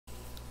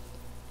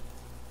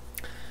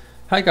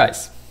Hi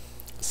guys!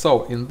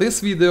 So in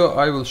this video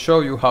I will show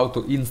you how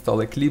to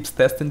install Eclipse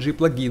TestNG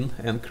plugin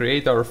and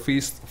create our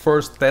first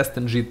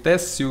TestNG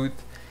Test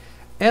Suite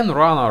and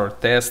run our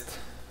test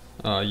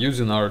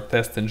using our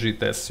TestNG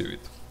Test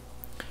Suite.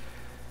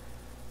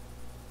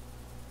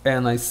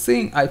 And I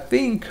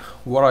think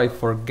what I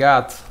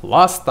forgot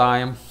last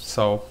time,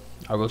 so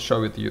I will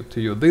show it to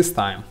you this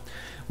time.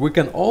 We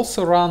can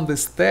also run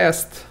this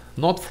test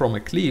not from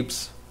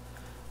Eclipse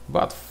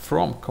but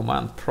from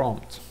command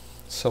prompt.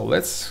 So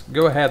let's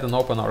go ahead and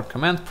open our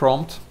command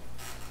prompt.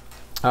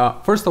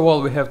 First of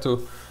all, we have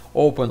to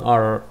open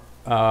our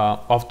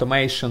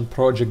automation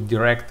project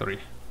directory.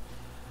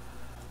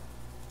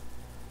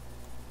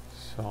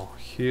 So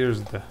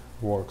here's the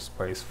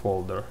workspace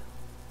folder.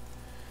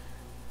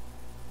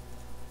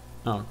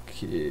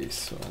 Okay,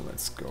 so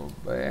let's go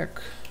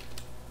back.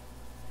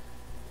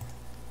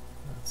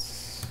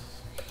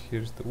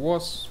 Here's the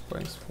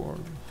workspace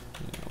folder.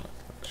 Yeah,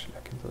 actually,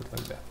 I can do it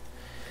like that.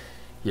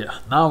 Yeah,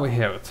 now we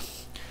have it.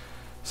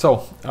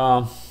 So,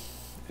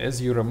 as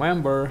you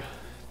remember,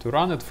 to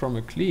run it from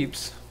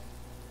Eclipse,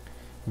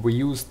 we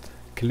used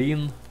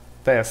clean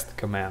test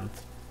command.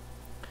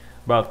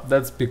 But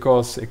that's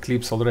because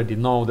Eclipse already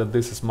know that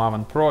this is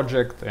Maven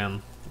project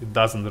and it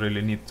doesn't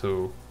really need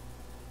to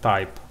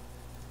type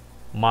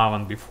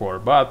Maven before.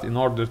 But in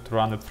order to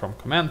run it from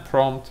command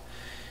prompt,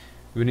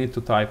 we need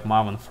to type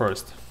Maven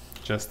first.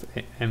 Just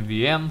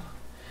mvn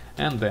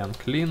and then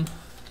clean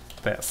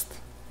test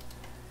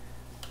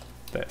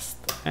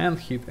and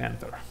hit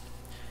enter.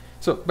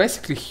 So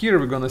basically here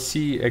we're gonna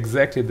see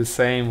exactly the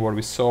same what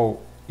we saw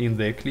in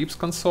the Eclipse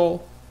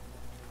console.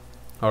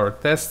 Our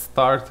test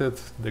started,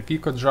 the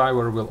Kiko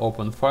driver will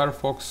open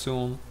Firefox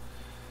soon,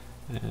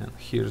 and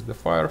here's the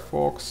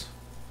Firefox,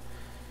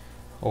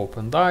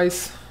 open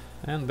dice,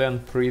 and then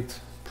print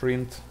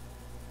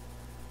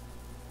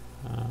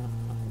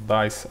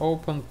dice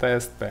open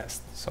test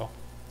passed. So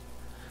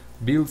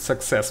build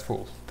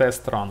successful,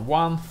 test run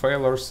 1,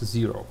 failures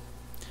 0.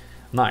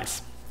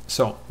 Nice.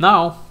 So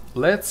now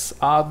let's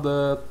add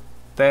the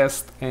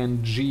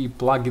TestNG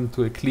plugin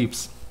to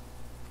Eclipse.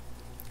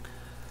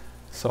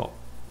 So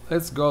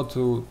let's go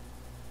to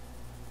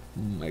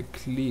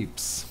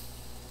Eclipse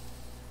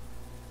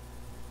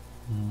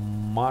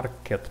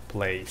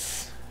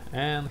Marketplace,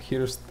 and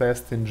here's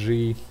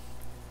TestNG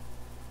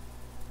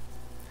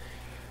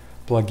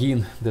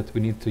plugin that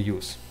we need to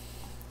use.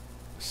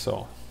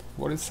 So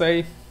what did it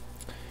say?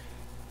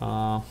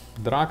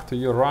 Drag to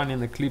your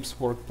running Eclipse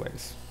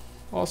workplace.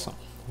 Awesome.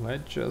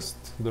 Let's just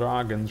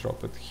drag and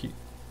drop it here.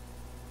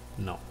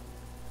 No,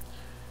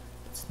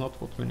 that's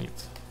not what we need.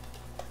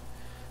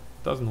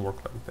 It doesn't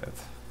work like that.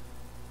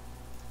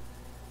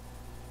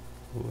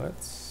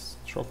 Let's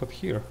drop it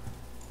here.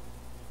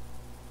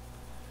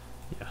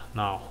 Yeah,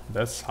 now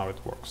that's how it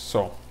works.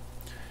 So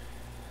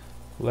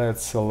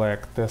let's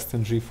select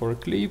TestNG for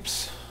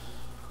Eclipse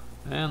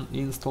and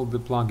install the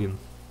plugin.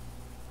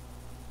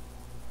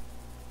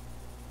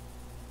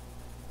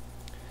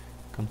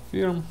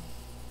 Confirm.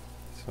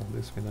 So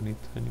this we don't need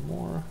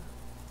anymore.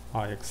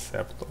 I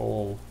accept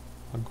all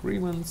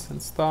agreements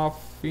and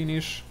stuff.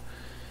 Finish.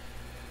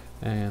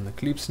 And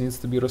Eclipse needs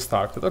to be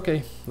restarted.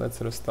 Okay, let's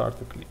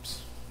restart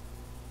Eclipse.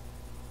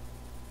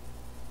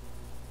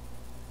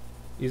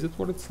 Is it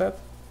what it said?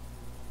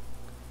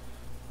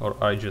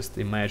 Or I just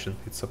imagined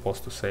it's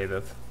supposed to say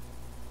that?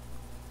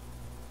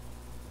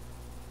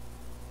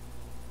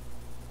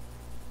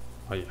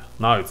 Oh yeah,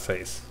 now it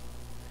says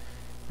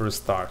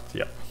restart,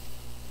 yep.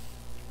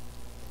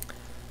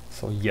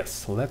 So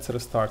yes, let's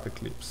restart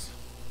Eclipse.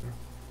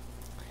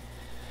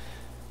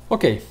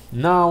 Okay,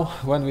 now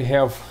when we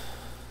have,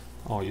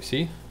 oh, you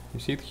see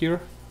it here,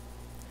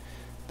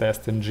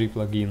 TestNG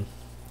plugin.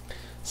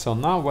 So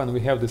now when we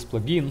have this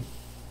plugin,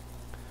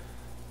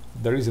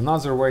 there is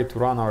another way to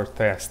run our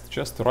test.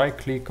 Just right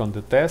click on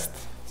the test,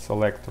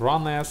 select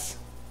run as,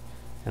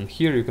 and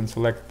here you can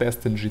select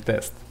TestNG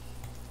test.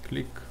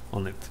 Click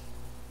on it.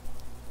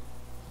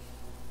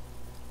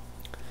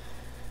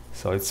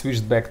 So it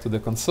switched back to the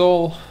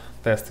console.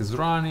 Test is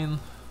running.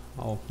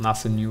 Oh,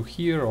 nothing new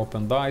here.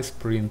 Open dice,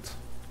 print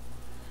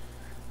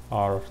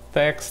our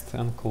text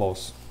and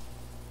close.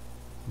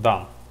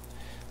 Done.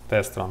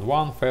 Test run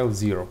 1, fail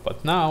 0.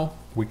 But now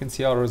we can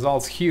see our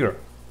results here.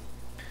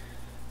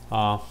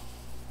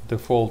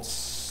 Default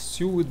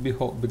suite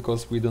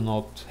because we do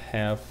not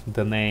have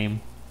the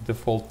name.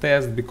 Default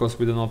test because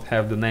we do not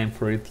have the name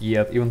for it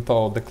yet, even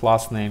though the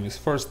class name is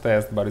first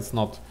test, but it's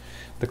not,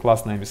 the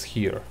class name is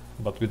here,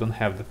 but we don't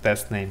have the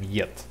test name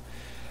yet.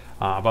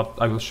 But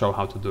I will show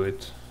how to do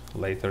it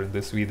later in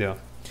this video.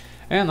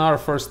 And our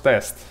first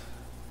test,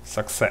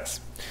 success.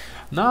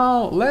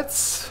 Now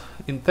let's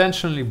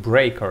intentionally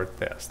break our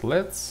test.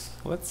 Let's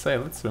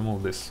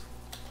remove this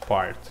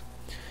part.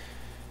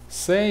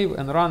 Save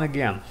and run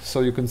again,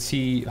 so you can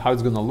see how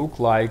it's gonna look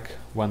like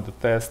when the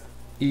test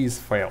is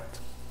failed.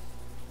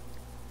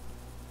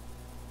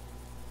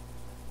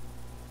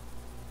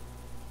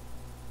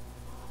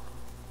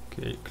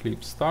 Okay,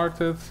 clip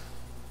started.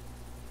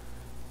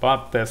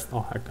 But test,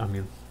 oh, I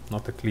mean,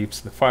 not Eclipse,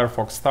 the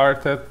Firefox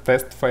started,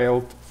 test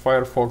failed,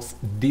 Firefox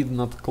did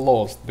not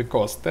close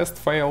because test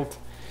failed,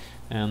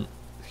 and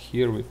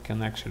here we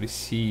can actually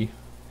see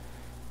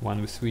when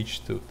we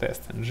switch to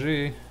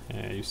TestNG,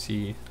 you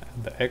see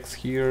the X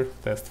here,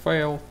 test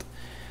failed.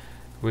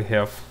 We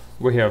have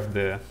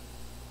the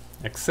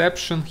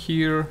exception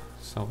here,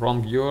 so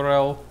wrong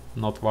URL,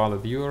 not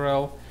valid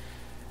URL,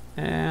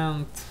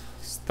 and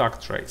stack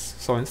trace.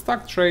 So in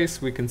stack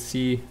trace we can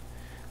see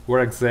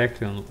where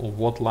exactly on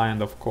what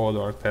line of code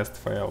our test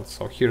failed.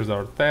 So here's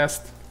our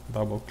test,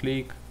 double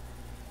click.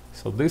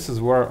 So this is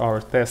where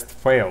our test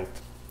failed.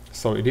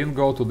 So it didn't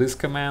go to this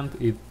command,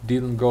 it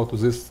didn't go to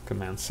this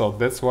command. So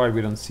that's why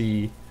we don't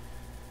see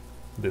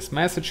this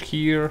message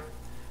here,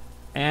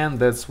 and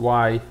that's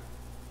why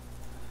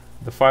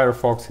the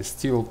Firefox is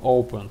still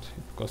opened,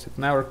 because it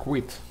never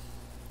quit.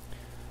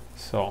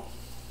 So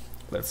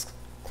let's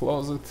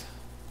close it.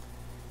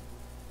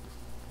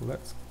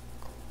 Let's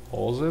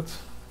close it.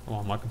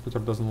 Oh, my computer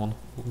doesn't want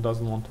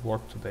to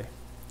work today.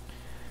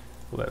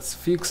 Let's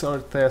fix our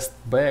test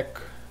back.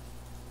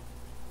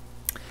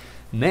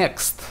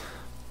 Next,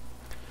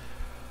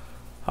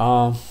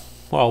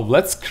 well,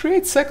 let's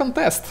create second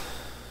test.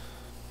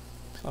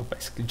 So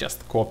basically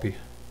just copy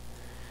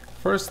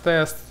first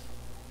test.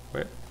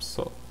 Wait,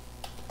 so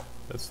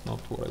that's not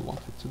what I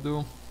wanted to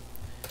do.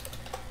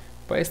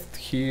 Paste it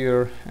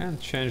here and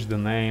change the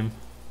name.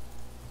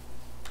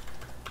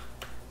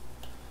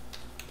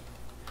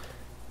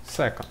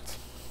 Second.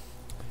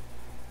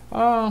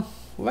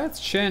 Let's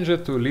change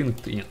it to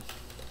LinkedIn.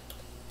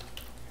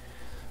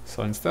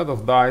 So instead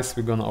of Dice,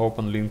 we're gonna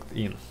open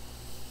LinkedIn.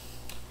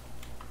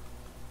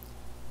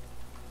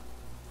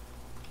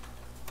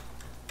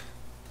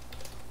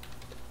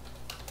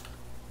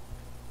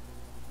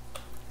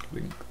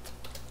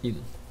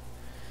 LinkedIn.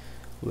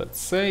 Let's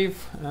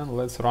save and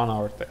let's run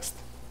our test.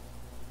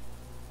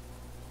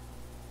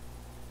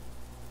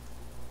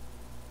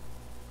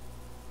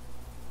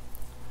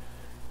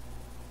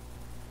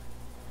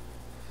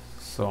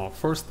 So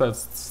first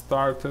test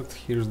started,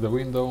 here's the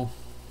window,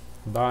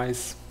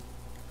 Dice,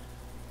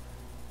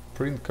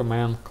 print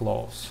command,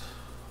 close.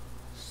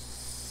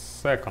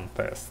 Second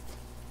test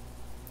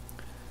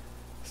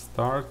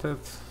started,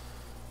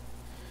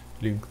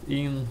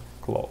 LinkedIn,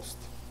 closed.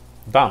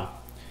 Done.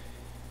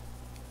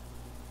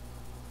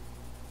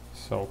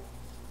 So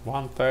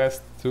one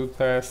test, two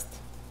tests.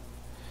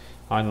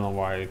 I don't know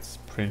why it's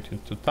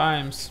printing 2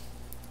 times,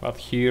 but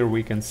here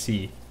we can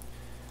see.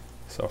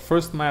 So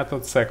first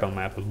method, second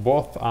method,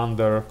 both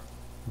under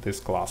this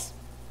class.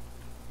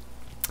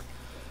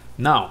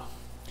 Now,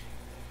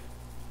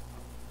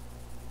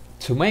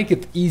 to make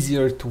it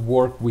easier to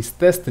work with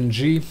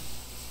TestNG,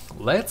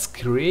 let's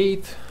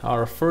create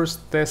our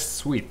first test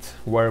suite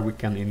where we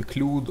can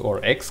include or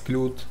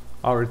exclude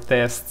our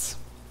tests.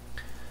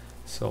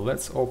 So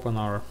let's open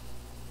our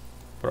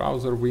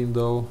browser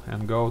window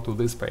and go to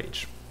this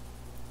page,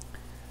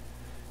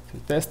 to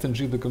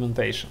TestNG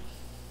documentation.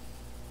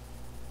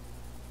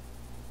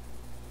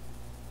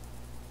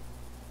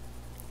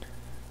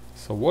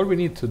 So what we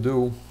need to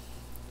do,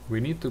 we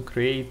need to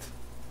create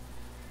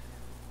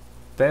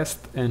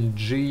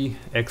TestNG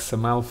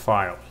XML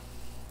file,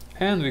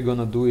 and we're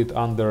gonna do it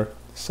under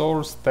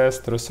source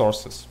test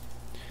resources.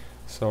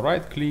 So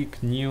right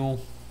click, new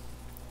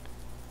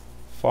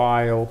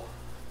file,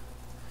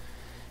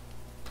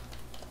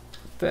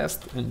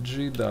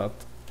 testng.xml,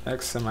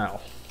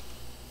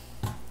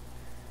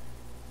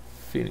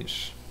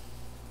 finish.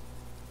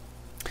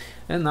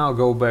 And now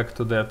go back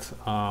to that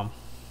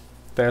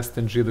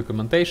TestNG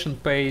documentation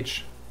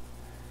page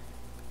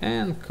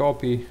and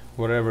copy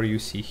whatever you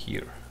see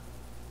here.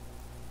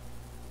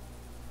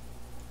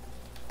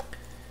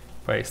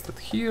 Paste it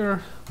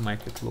here,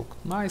 make it look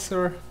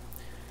nicer.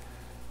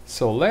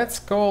 So let's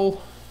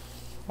call,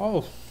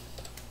 oh,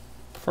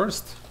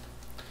 first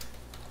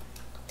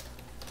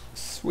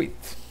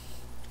suite.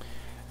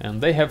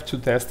 And they have 2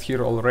 tests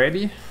here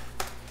already.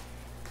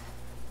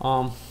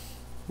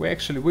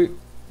 We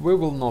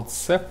will not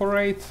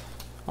separate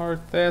our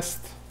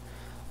test.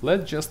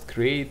 Let's just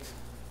create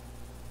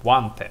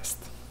one test.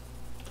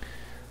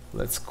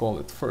 Let's call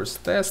it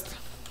first test.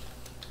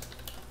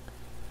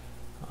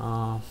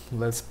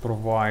 Let's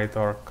provide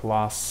our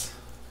class.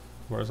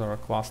 Where's our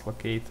class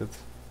located?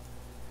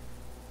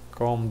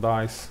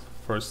 com-dice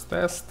first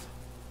test.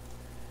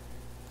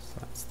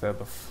 So instead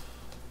of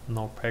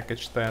no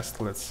package test,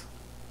 let's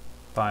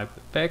type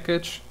the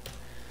package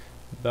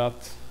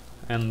dot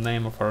and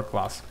name of our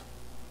class.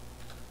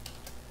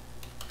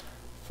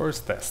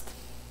 First test.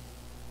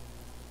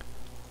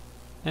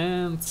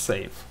 And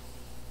save.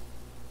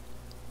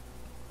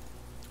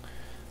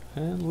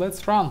 And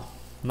let's run.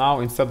 Now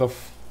instead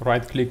of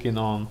right clicking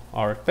on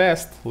our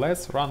test,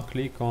 let's run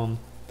click on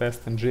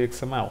TestNG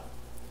XML.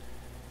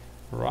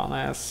 Run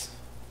as.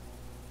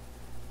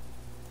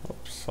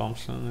 Oops,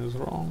 something is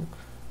wrong.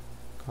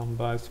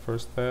 com-dice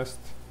first test.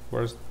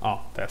 Where's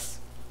test?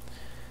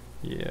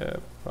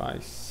 Yep, I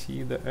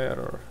see the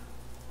error.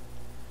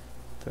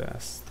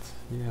 Test.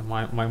 Yeah,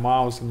 my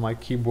mouse and my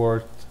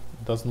keyboard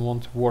doesn't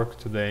want to work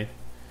today.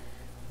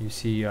 you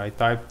see I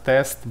typed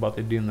test, but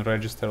it didn't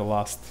register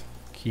last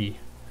key.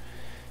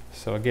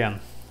 So again,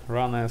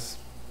 run as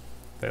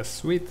test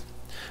suite.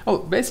 Oh,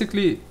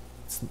 basically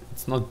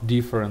it's not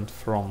different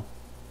from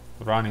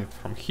run it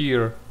from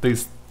here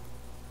this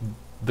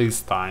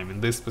time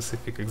in this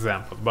specific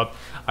example, but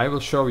I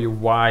will show you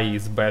why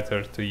it's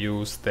better to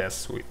use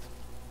test suite.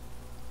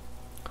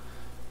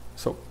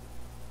 So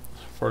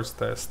first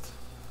test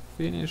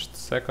finished,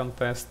 second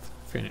test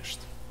finished.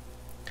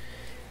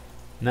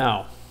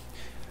 Now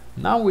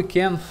we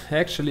can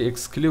actually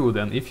exclude,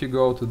 and if you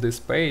go to this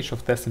page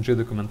of TestNG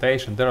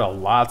documentation, there are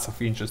lots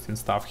of interesting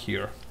stuff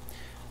here.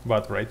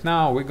 But right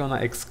now we're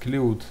gonna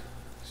exclude,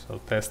 so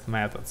test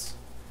methods.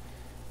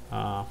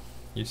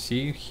 You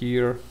see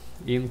here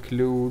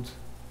include,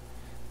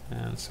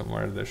 and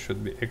somewhere there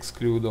should be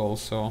exclude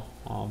also.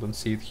 I don't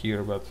see it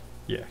here, but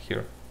yeah,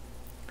 here.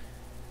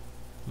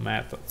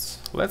 Methods.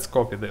 Let's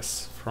copy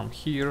this from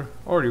here,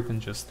 or you can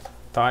just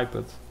type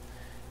it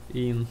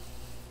in.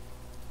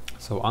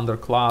 So under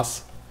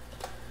class,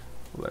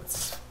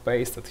 let's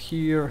paste it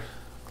here.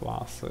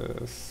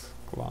 Classes,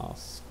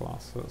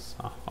 classes.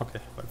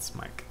 Okay, let's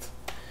make it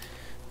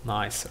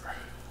nicer.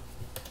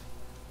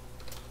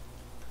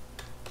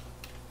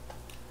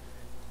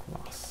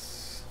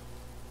 Class.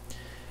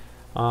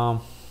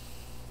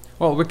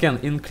 Well, we can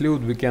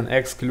include, we can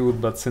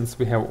exclude, but since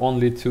we have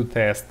only two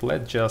tests,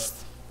 let's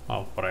just,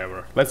 well,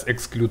 whatever. Let's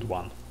exclude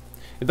one.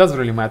 It doesn't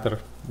really matter.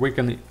 We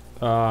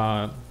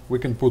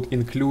can put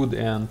include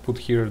and put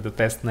here the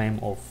test name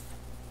of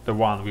the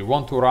one we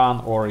want to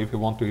run, or if we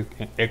want to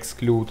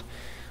exclude,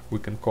 we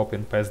can copy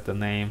and paste the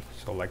name.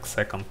 So like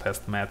second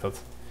test method,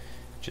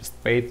 just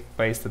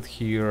paste it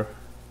here,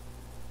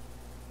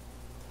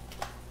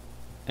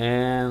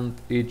 and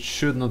it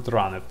should not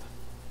run it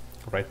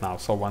right now.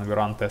 So when we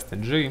run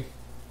TestNG,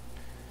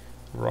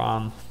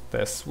 run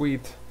test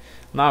suite,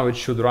 now it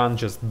should run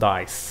just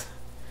dice.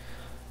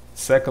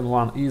 Second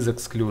one is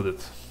excluded.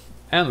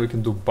 And we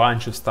can do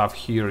bunch of stuff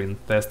here in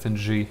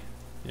TestNG.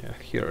 Yeah,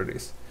 here it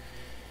is.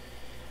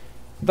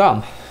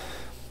 Done.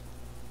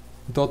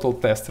 Total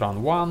test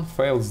run 1,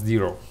 failed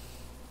 0.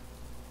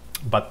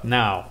 But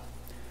now,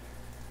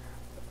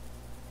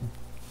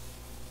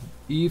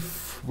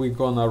 if we're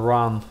gonna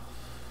run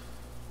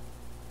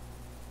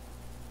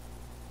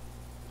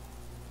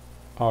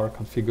our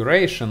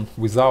configuration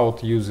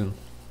without using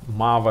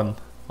Maven,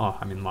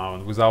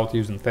 without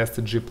using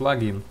TestNG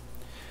plugin,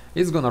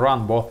 it's gonna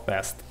run both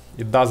tests.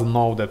 It doesn't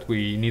know that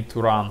we need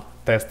to run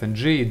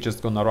TestNG, it's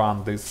just gonna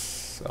run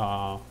this.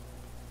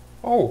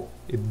 Oh,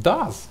 it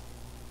does.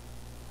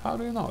 How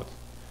do you know it?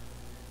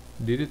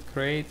 Did it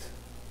create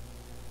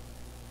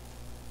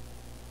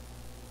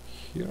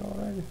here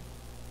already?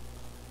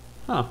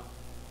 Huh.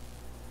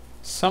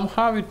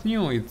 Somehow it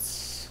knew it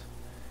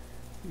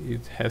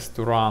has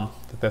to run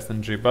the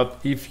TestNG, but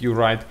if you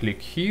right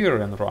click here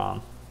and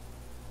run,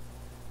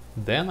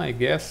 then I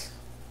guess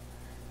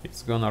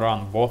it's gonna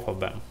run both of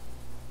them.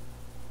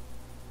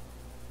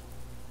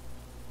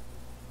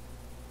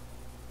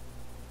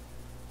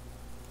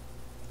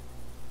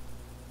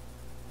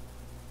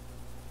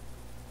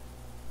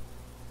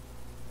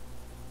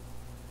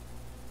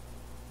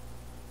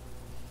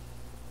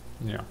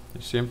 Yeah,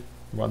 you see,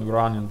 when we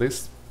run in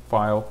this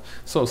file,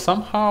 so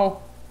somehow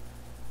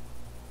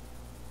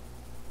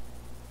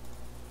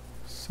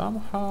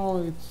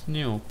it's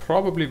new,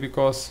 probably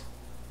because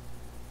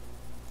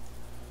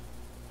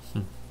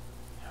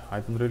I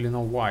don't really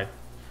know why.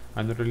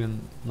 I don't really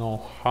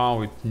know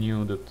how it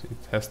knew that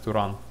it has to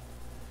run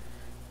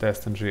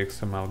TestNG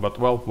XML, but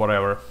well,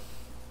 whatever.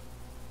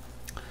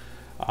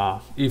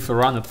 If I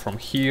run it from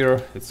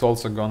here, it's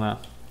also gonna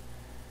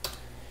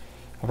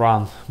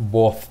run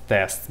both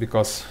tests,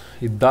 because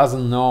it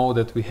doesn't know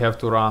that we have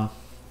to run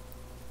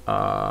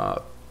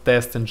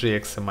TestNG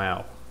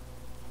XML.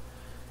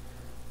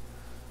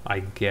 I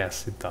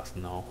guess it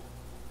doesn't know.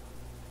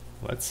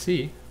 Let's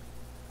see.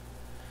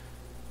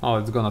 Oh,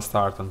 it's gonna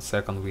start on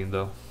second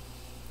window.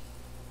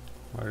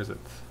 Where is it?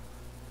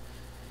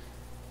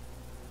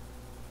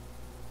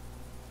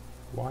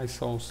 Why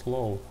so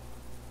slow?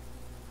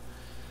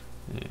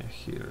 Yeah,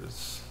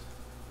 here's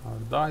our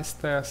dice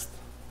test.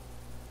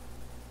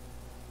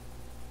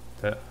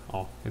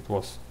 Oh, it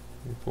was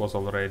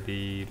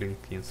already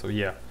linked in. So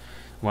yeah,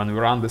 when we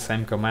run the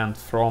same command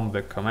from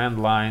the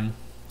command line,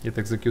 it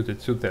executed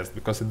two tests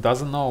because it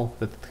doesn't know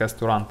that it has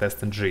to run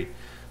TestNG.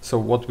 So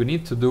what we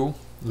need to do,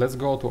 let's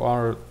go to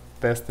our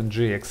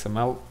TestNG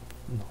XML,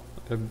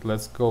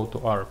 let's go to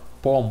our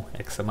POM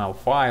XML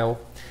file,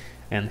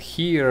 and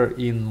here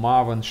in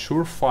Maven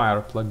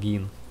Surefire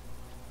plugin,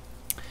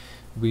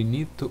 we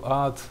need to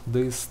add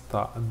this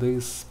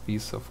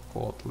piece of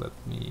code. Let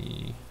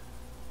me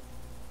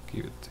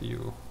give it to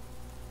you.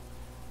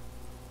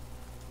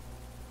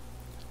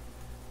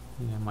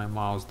 Yeah, my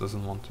mouse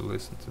doesn't want to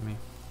listen to me.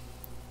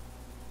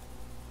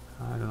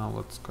 I don't know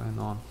what's going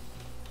on.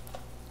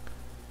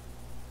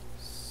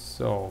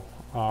 So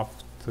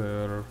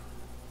after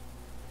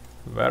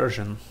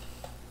version,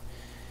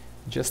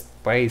 just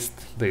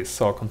paste this.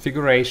 So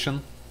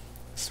configuration,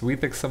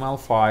 suite XML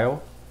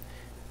file,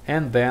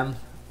 and then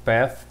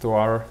path to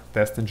our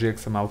TestNG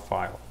XML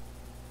file.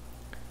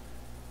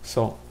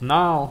 So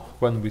now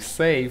when we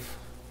save,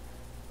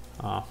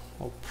 well,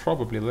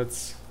 probably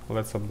let's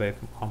update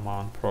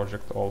Aman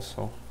project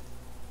also.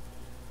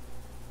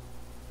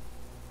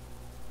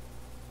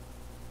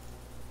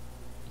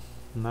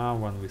 Now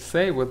when we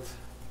save it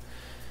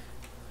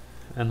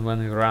and when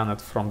we run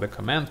it from the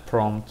command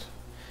prompt,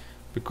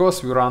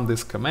 because we run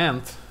this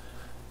command,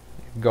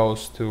 it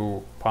goes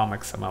to PAM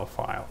XML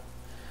file.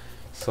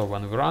 So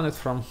when we run it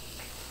from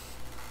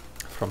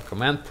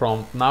command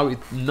prompt, now it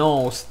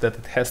knows that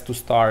it has to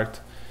start.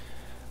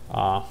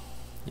 Yeah,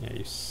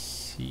 you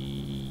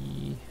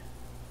see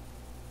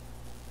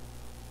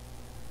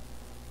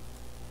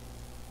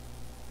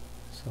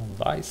some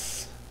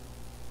dice.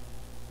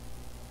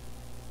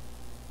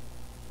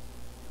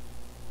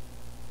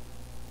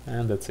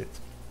 And that's it.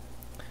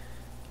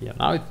 Yeah,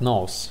 now it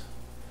knows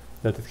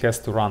that it has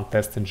to run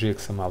TestNG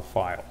XML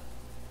file.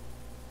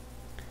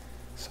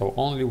 So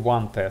only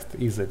one test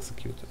is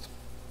executed.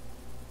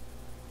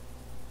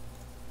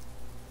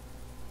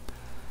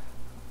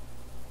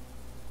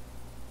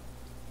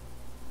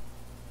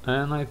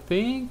 And I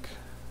think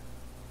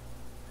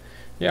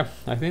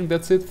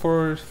that's it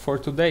for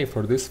today,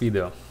 for this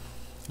video.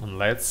 And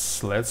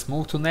let's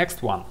move to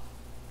next one.